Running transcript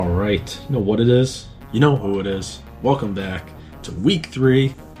right, you know what it is? You know who it is. Welcome back to week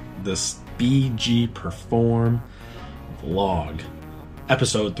 3, this BG Perform vlog.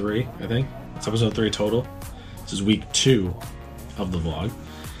 Episode 3, I think. It's episode 3 total. This is week 2 of the vlog.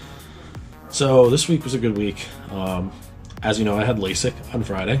 So this week was a good week. As you know, I had LASIK on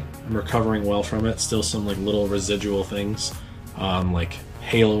Friday. I'm recovering well from it. Still some like little residual things, like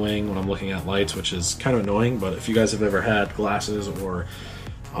haloing when I'm looking at lights, which is kind of annoying. But if you guys have ever had glasses or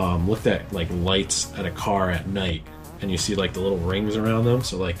looked at like lights at a car at night and you see like the little rings around them,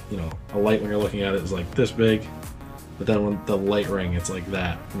 so like, you know, a light when you're looking at it is like this big, but then when the light ring, it's like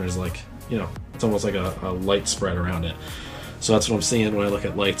that, and there's like, you know, it's almost like a light spread around it. So that's what I'm seeing when I look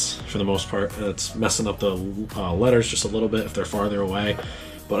at lights for the most part. It's messing up the letters just a little bit if they're farther away.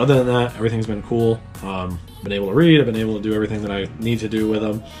 But other than that, everything's been cool. Been able to read. I've been able to do everything that I need to do with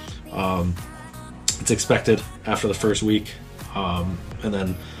them. It's expected after the first week, and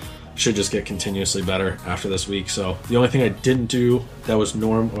then should just get continuously better after this week. So the only thing I didn't do that was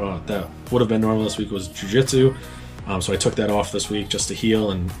that would have been normal this week was jiu-jitsu. So I took that off this week just to heal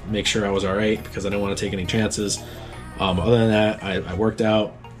and make sure I was all right, because I didn't want to take any chances. Other than that, I worked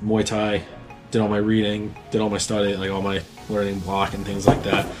out, Muay Thai, did all my reading, did all my study, like all my learning block and things like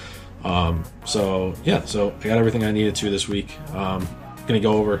that. So yeah, so I got everything I needed to this week. Gonna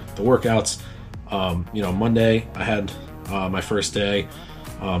go over the workouts. You know, Monday I had my first day.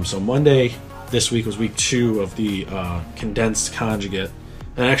 So Monday this week was week 2 of the condensed conjugate.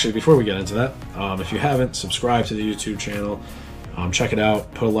 And actually, before we get into that, if you haven't, subscribe to the YouTube channel. Check it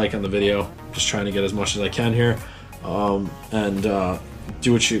out. Put a like on the video. Just trying to get as much as I can here. And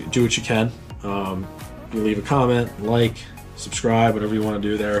do what you can. You leave a comment, like, subscribe, whatever you want to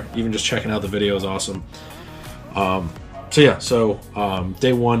do there. Even just checking out the video is awesome. So yeah,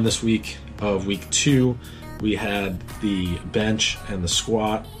 day 1 this week of week 2, we had the bench and the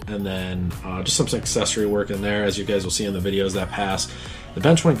squat, and then just some accessory work in there, as you guys will see in the videos that pass. The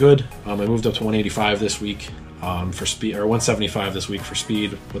bench went good. I moved up to 185 this week for speed, or 175 this week for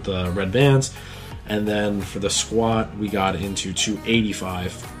speed with the red bands. And then for the squat, we got into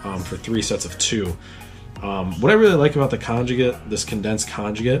 285 for 3 sets of 2. What I really like about the conjugate, this condensed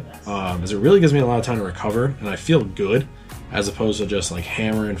conjugate, is it really gives me a lot of time to recover, and I feel good, as opposed to just like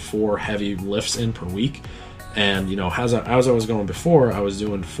hammering 4 heavy lifts in per week. And you know, as I was going before, I was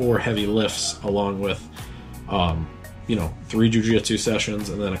doing 4 heavy lifts along with, you know, 3 jiu-jitsu sessions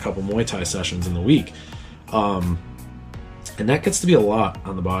and then a couple Muay Thai sessions in the week. And that gets to be a lot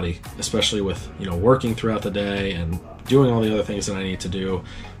on the body, especially with, you know, working throughout the day and doing all the other things that I need to do.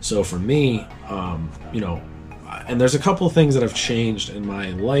 So for me, you know, and there's a couple of things that have changed in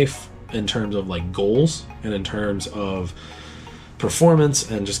my life in terms of like goals and in terms of performance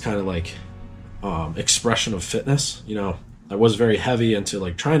and just kind of like expression of fitness. You know, I was very heavy into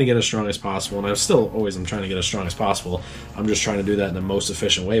like trying to get as strong as possible, and I still always am trying to get as strong as possible. I'm just trying to do that in the most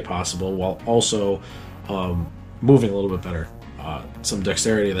efficient way possible, while also moving a little bit better. Some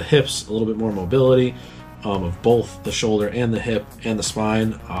dexterity of the hips, a little bit more mobility of both the shoulder and the hip and the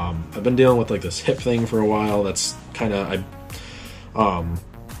spine. I've been dealing with like this hip thing for a while. That's kind of, I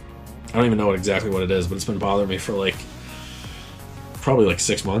don't even know exactly what it is, but it's been bothering me for like probably like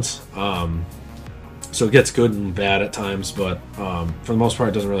 6 months. So it gets good and bad at times, but for the most part,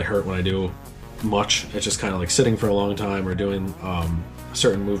 it doesn't really hurt when I do much. It's just kind of like sitting for a long time or doing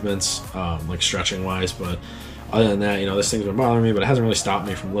certain movements, like stretching wise. But other than that, you know, this thing's been bothering me, but it hasn't really stopped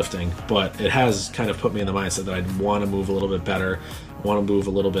me from lifting. But it has kind of put me in the mindset that I want to move a little bit better, want to move a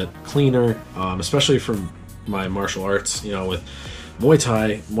little bit cleaner, especially from my martial arts. You know, with Muay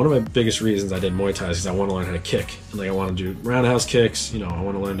Thai, one of my biggest reasons I did Muay Thai is because I want to learn how to kick. And like, I want to do roundhouse kicks. You know, I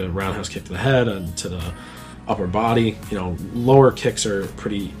want to learn to roundhouse kick to the head and to the upper body. You know, lower kicks are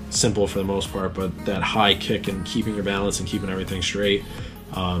pretty simple for the most part, but that high kick and keeping your balance and keeping everything straight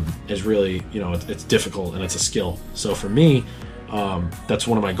is really, you know, it's difficult and it's a skill. So for me, that's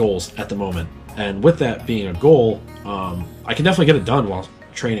one of my goals at the moment. And with that being a goal, I can definitely get it done while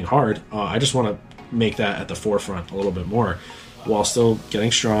training hard. I just want to make that at the forefront a little bit more, while still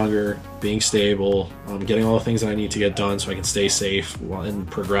getting stronger, being stable, getting all the things that I need to get done so I can stay safe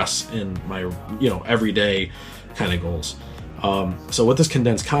and progress in my, you know, everyday kind of goals. So what this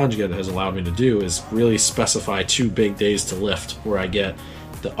condensed conjugate has allowed me to do is really specify 2 big days to lift, where I get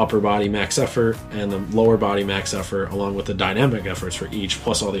the upper body max effort and the lower body max effort, along with the dynamic efforts for each,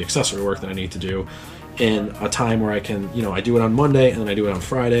 plus all the accessory work that I need to do, in a time where I can, you know, I do it on Monday and then I do it on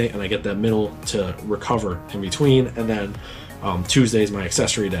Friday, and I get that middle to recover in between, and then Tuesday is my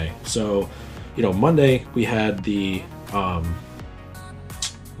accessory day. So, you know, Monday we had the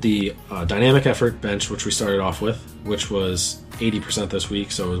dynamic effort bench, which we started off with, which was 80% this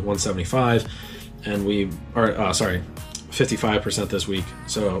week, so it was 175, and 55% this week,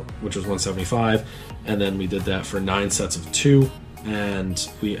 so which was 175, and then we did that for 9 sets of 2, and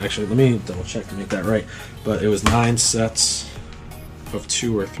we actually, let me double check to make that right, but it was 9 sets of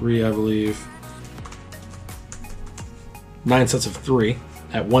 2 or 3, I believe. 9 sets of 3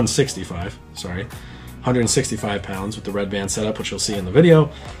 at 165, 165 pounds with the red band setup, which you'll see in the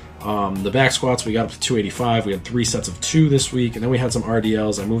video. The back squats, we got up to 285. We had 3 sets of 2 this week, and then we had some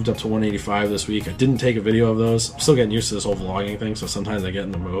RDLs. I moved up to 185 this week. I didn't take a video of those. I'm still getting used to this whole vlogging thing, so sometimes I get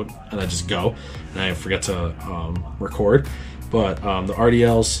in the mode and I just go, and I forget to record. But the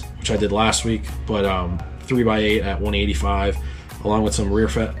RDLs, which I did last week, but 3x8 at 185, along with some rear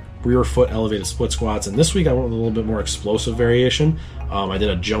foot elevated split squats. And this week I went with a little bit more explosive variation. I did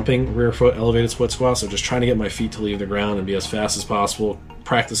a jumping rear foot elevated split squat, so just trying to get my feet to leave the ground and be as fast as possible,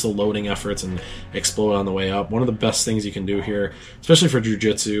 practice the loading efforts and explode on the way up. One of the best things you can do here, especially for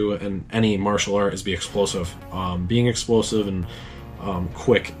jiu-jitsu and any martial art, is be explosive. Being explosive and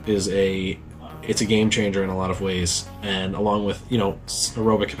quick is it's a game changer in a lot of ways, and along with, you know,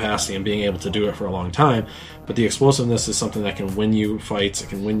 aerobic capacity and being able to do it for a long time. But the explosiveness is something that can win you fights, it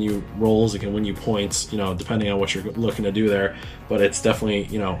can win you rolls, it can win you points, you know, depending on what you're looking to do there. But it's definitely,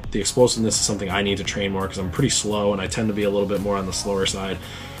 you know, the explosiveness is something I need to train more, because I'm pretty slow and I tend to be a little bit more on the slower side.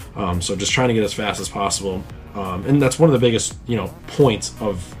 So just trying to get as fast as possible, and that's one of the biggest, you know, points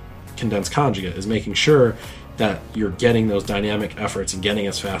of condensed conjugate, is making sure that you're getting those dynamic efforts and getting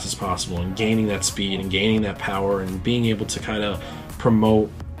as fast as possible and gaining that speed and gaining that power and being able to kind of promote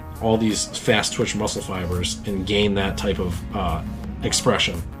all these fast twitch muscle fibers and gain that type of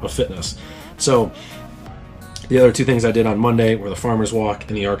expression of fitness. So the other 2 things I did on Monday were the farmer's walk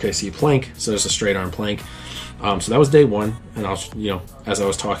and the RKC plank. So there's a straight arm plank. So that was day 1, and I was, you know, as I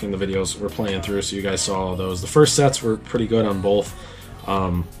was talking, the videos were playing through, so you guys saw all those. The first sets were pretty good on both.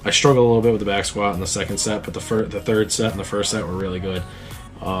 I struggled a little bit with the back squat in the second set, but the third set and the first set were really good.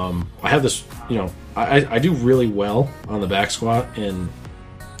 I have this, you know, I do really well on the back squat in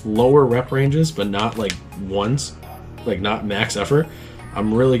lower rep ranges, but not like ones, like not max effort.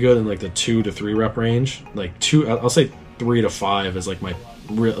 I'm really good in like the 2 to 3 rep range, like I'll say 3 to 5 is like my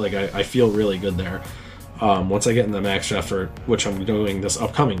real, like I feel really good there. Once I get in the max effort, which I'm doing this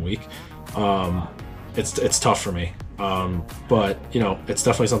upcoming week, it's tough for me. But you know, it's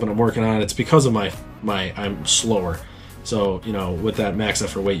definitely something I'm working on. It's because of I'm slower. So, you know, with that max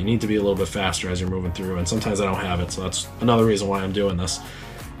effort weight, you need to be a little bit faster as you're moving through, and sometimes I don't have it, so that's another reason why I'm doing this.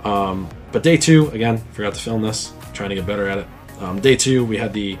 But day 2, again, forgot to film this, trying to get better at it. Day 2, we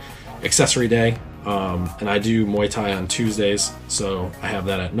had the accessory day, and I do Muay Thai on Tuesdays, so I have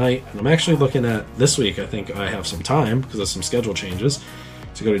that at night. And I'm actually looking at this week, I think I have some time because of some schedule changes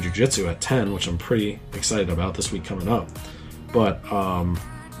to go to jiu-jitsu at 10, which I'm pretty excited about this week coming up. But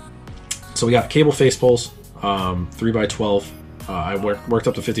so we got cable face pulls, 3x12. I worked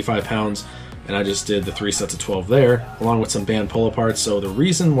up to 55 pounds, and I just did the 3 sets of 12 there, along with some band pull-aparts. So the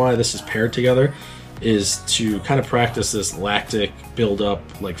reason why this is paired together is to kind of practice this lactic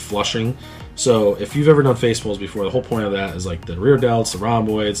build-up, like flushing. So if you've ever done face pulls before, the whole point of that is like the rear delts, the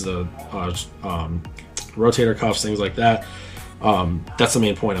rhomboids, the rotator cuffs, things like that. That's the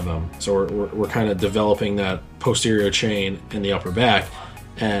main point of them. So we're kind of developing that posterior chain in the upper back,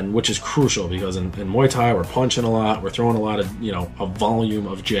 and which is crucial because in Muay Thai we're punching a lot, we're throwing a lot of, you know, a volume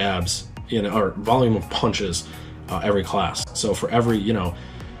of jabs, you know, or volume of punches every class. So for every, you know,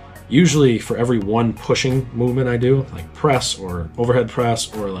 usually for every 1 pushing movement I do, like press or overhead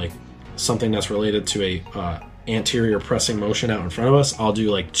press or like something that's related to a anterior pressing motion out in front of us, I'll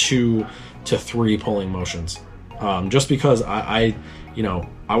do like 2 to 3 pulling motions. Just because I you know,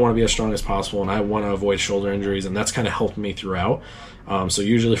 I want to be as strong as possible and I want to avoid shoulder injuries, and that's kind of helped me throughout. So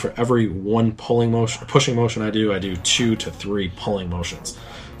usually for every 1 pushing motion I do 2 to 3 pulling motions.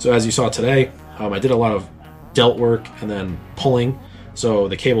 So as you saw today, I did a lot of delt work and then pulling. So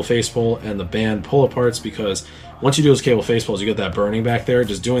the cable face pull and the band pull aparts, because once you do those cable face pulls, you get that burning back there.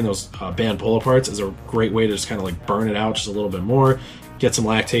 Just doing those band pull aparts is a great way to just kind of like burn it out just a little bit more, get some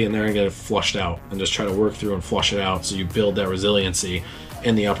lactate in there and get it flushed out, and just try to work through and flush it out so you build that resiliency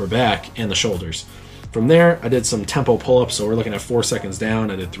in the upper back and the shoulders. From there, I did some tempo pull-ups, so we're looking at 4 seconds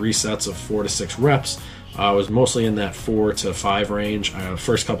down. I did 3 sets of 4 to 6 reps. I was mostly in that 4 to 5 range. The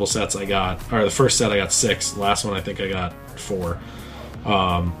first couple sets the first set I got 6, the last one I think I got 4.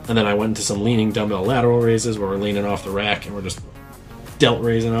 And then I went into some leaning dumbbell lateral raises where we're leaning off the rack and we're just delt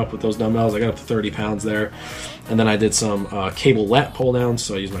raising up with those dumbbells. I got up to 30 pounds there. And then I did some cable lat pull downs.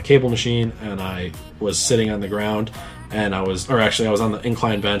 So I used my cable machine and I was sitting on the ground and I was on the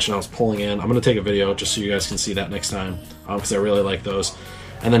incline bench and I was pulling in. I'm going to take a video just so you guys can see that next time, because I really like those.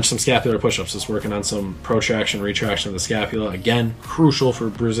 And then some scapular push-ups, just working on some protraction, retraction of the scapula. Again, crucial for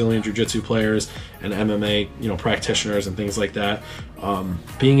Brazilian Jiu-Jitsu players and MMA, practitioners and things like that.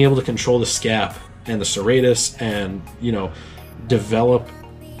 Being able to control the scap and the serratus, and develop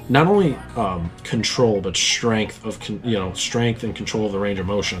not only control but strength and control of the range of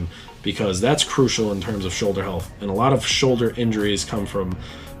motion, because that's crucial in terms of shoulder health. And a lot of shoulder injuries come from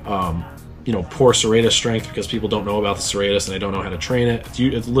poor serratus strength, because people don't know about the serratus and they don't know how to train it.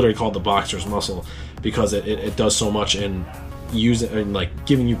 It's literally called the boxer's muscle, because it does so much in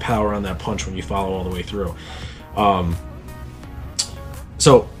giving you power on that punch when you follow all the way through.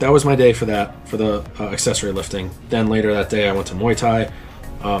 So that was my day for the accessory lifting. Then later that day I went to Muay Thai.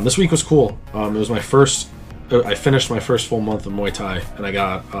 This week was cool. It was I finished my first full month of Muay Thai, and I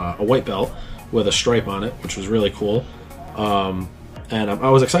got a white belt with a stripe on it, which was really cool. And I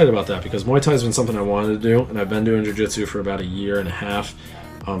was excited about that, because Muay Thai has been something I wanted to do, and I've been doing Jiu-Jitsu for about a year and a half.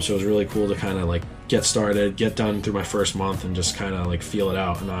 So it was really cool to kind of get started, get done through my first month, and just kind of feel it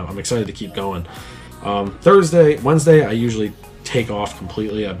out. And I'm excited to keep going. Wednesday, I usually take off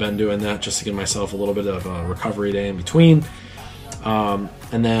completely. I've been doing that just to give myself a little bit of a recovery day in between.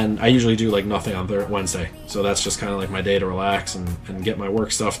 And then I usually do nothing on Wednesday. So that's just kind of my day to relax and get my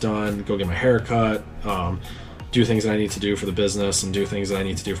work stuff done, go get my hair cut, do things that I need to do for the business, and do things that I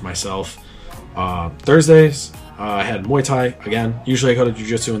need to do for myself. Thursdays, I had Muay Thai again. Usually I go to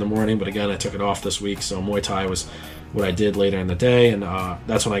Jiu-Jitsu in the morning, but again, I took it off this week. So Muay Thai was what I did later in the day. And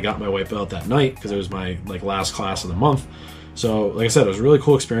that's when I got my white belt that night, because it was my last class of the month. So like I said, it was a really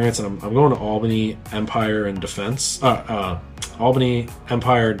cool experience. And I'm going to Albany Empire and Defense, Albany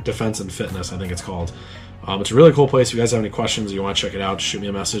Empire Defense and Fitness, I think it's called. It's a really cool place. If you guys have any questions or you want to check it out, just shoot me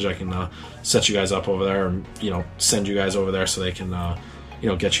a message. I can set you guys up over there, and send you guys over there so they can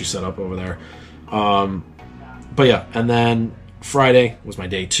get you set up over there. But yeah, and then Friday was my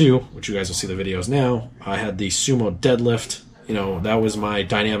day 2, which you guys will see the videos now. I had the sumo deadlift. That was my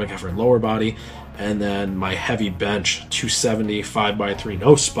dynamic effort lower body, and then my heavy bench 270 5x3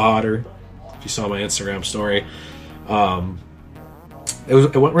 no spotter. If you saw my Instagram story.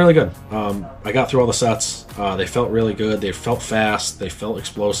 It went really good. I got through all the sets. They felt really good. They felt fast. They felt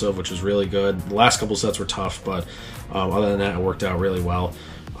explosive, which was really good. The last couple sets were tough, but other than that, it worked out really well.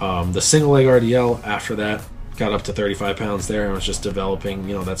 The single leg RDL after that got up to 35 pounds there, and I was just developing,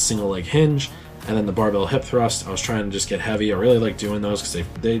 that single leg hinge, and then the barbell hip thrust. I was trying to just get heavy. I really like doing those because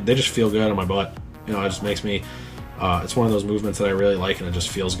they just feel good on my butt. It just makes me. It's one of those movements that I really like, and it just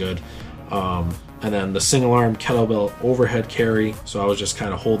feels good. And then the single arm kettlebell overhead carry. So I was just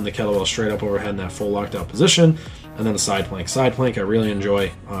kind of holding the kettlebell straight up overhead in that full locked out position. And then the side plank. Side plank I really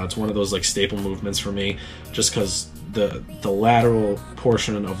enjoy. It's one of those staple movements for me, just because the lateral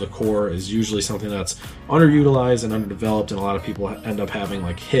portion of the core is usually something that's underutilized and underdeveloped, and a lot of people end up having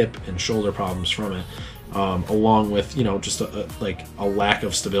hip and shoulder problems from it. Along with just a lack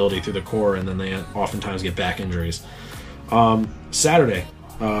of stability through the core, and then they oftentimes get back injuries. Friday,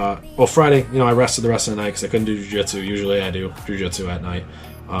 I rested the rest of the night because I couldn't do Jiu-Jitsu. Usually I do Jiu-Jitsu at night.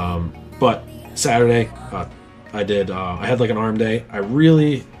 But Saturday, I had an arm day. I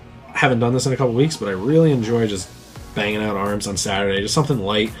really haven't done this in a couple weeks, but I really enjoy just banging out arms on Saturday. Just something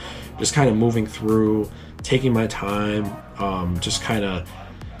light, just kind of moving through, taking my time, just kind of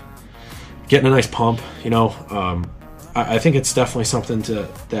getting a nice pump, I think it's definitely something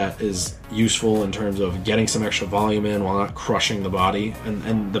that is useful in terms of getting some extra volume in while not crushing the body.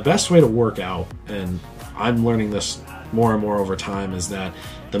 And the best way to work out, and I'm learning this more and more over time, is that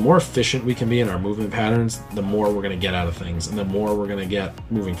the more efficient we can be in our movement patterns, the more we're going to get out of things, and the more we're going to get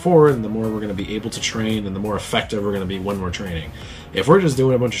moving forward, and the more we're going to be able to train, and the more effective we're going to be when we're training. If we're just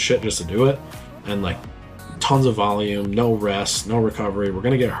doing a bunch of shit just to do it, and tons of volume, no rest, no recovery, we're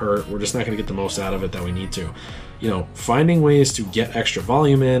going to get hurt. We're just not going to get the most out of it that we need to. Finding ways to get extra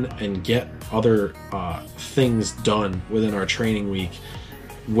volume in and get other things done within our training week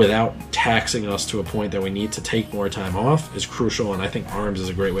without taxing us to a point that we need to take more time off is crucial. And I think arms is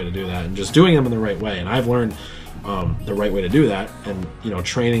a great way to do that, and just doing them in the right way. And I've learned the right way to do that, and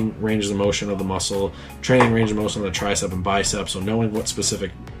training ranges of motion of the muscle, training range of motion of the tricep and bicep, so knowing what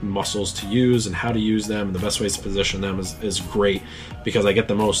specific muscles to use and how to use them and the best ways to position them is great, because I get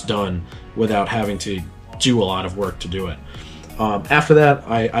the most done without having to do a lot of work to do it. After that,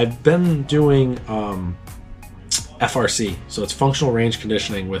 I've been doing FRC, so it's functional range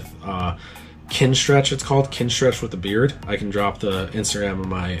conditioning with Kinstretch, it's called Kinstretch with the beard. I can drop the Instagram of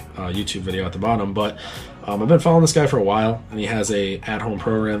my YouTube video at the bottom, but I've been following this guy for a while, and he has a at-home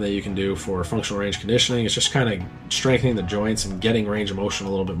program that you can do for functional range conditioning. It's just kind of strengthening the joints and getting range of motion a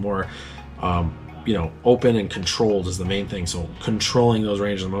little bit more open and controlled is the main thing. So controlling those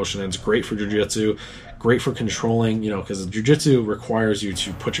ranges of motion, and it's great for jiu-jitsu, great for controlling, because jiu-jitsu requires you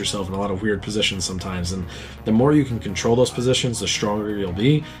to put yourself in a lot of weird positions sometimes, and the more you can control those positions, the stronger you'll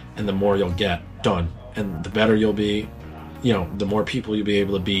be, and the more you'll get done, and the better you'll be, the more people you'll be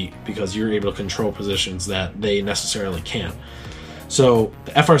able to beat, because you're able to control positions that they necessarily can't. So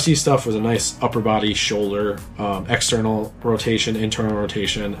the FRC stuff was a nice upper body, shoulder, external rotation, internal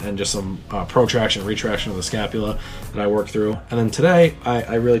rotation, and just some protraction, retraction of the scapula that I worked through. And then today,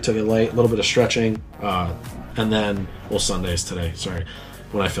 I really took it light, a little bit of stretching, and then, Sunday's today, sorry,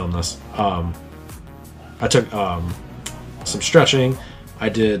 when I filmed this. I took some stretching. I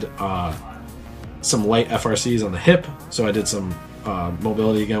did some light FRCs on the hip, so I did some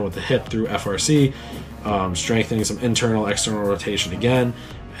mobility again with the hip through FRC, strengthening some internal, external rotation again,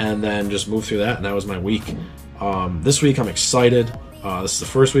 and then just move through that, and that was my week. This week I'm excited. This is the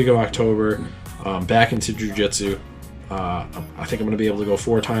first week of October, back into jiu-jitsu. I think I'm going to be able to go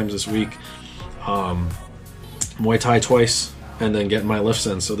 4 times this week. Muay Thai twice, and then getting my lifts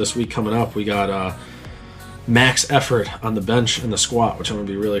in. So this week coming up, we got max effort on the bench and the squat, which I'm going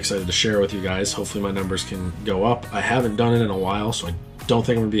to be really excited to share with you guys. Hopefully my numbers can go up. I haven't done it in a while, so I don't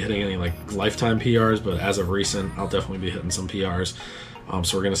think I'm going to be hitting any lifetime PRs, but as of recent, I'll definitely be hitting some PRs.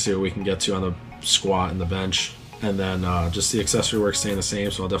 So we're going to see what we can get to on the squat and the bench, and then just the accessory work staying the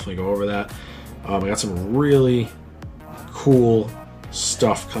same, so I'll definitely go over that. I got some really cool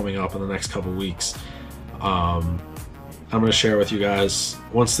stuff coming up in the next couple weeks. I'm going to share with you guys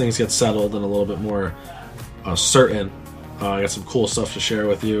once things get settled and a little bit more certain. I got some cool stuff to share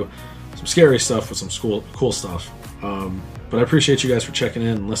with you, some scary stuff with some cool stuff. But I appreciate you guys for checking in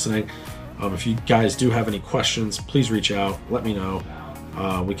and listening. If you guys do have any questions, please reach out, let me know.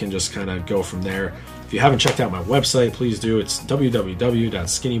 We can just kind of go from there. If you haven't checked out my website, please do. It's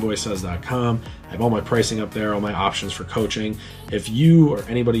www.skinnyboysays.com. I have all my pricing up there, all my options for coaching. If you or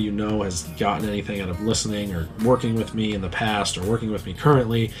anybody you know has gotten anything out of listening or working with me in the past or working with me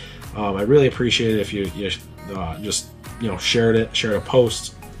currently, I really appreciate it if you just shared a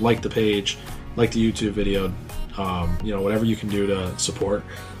post, like the page, like the YouTube video, whatever you can do to support.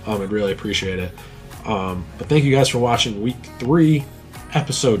 I'd really appreciate it. But thank you guys for watching week 3.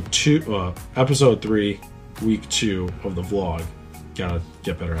 Episode 3, week 2 of the vlog. Gotta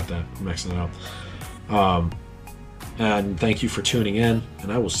get better at that. I'm mixing it up. And thank you for tuning in, and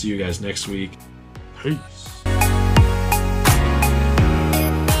I will see you guys next week. Peace.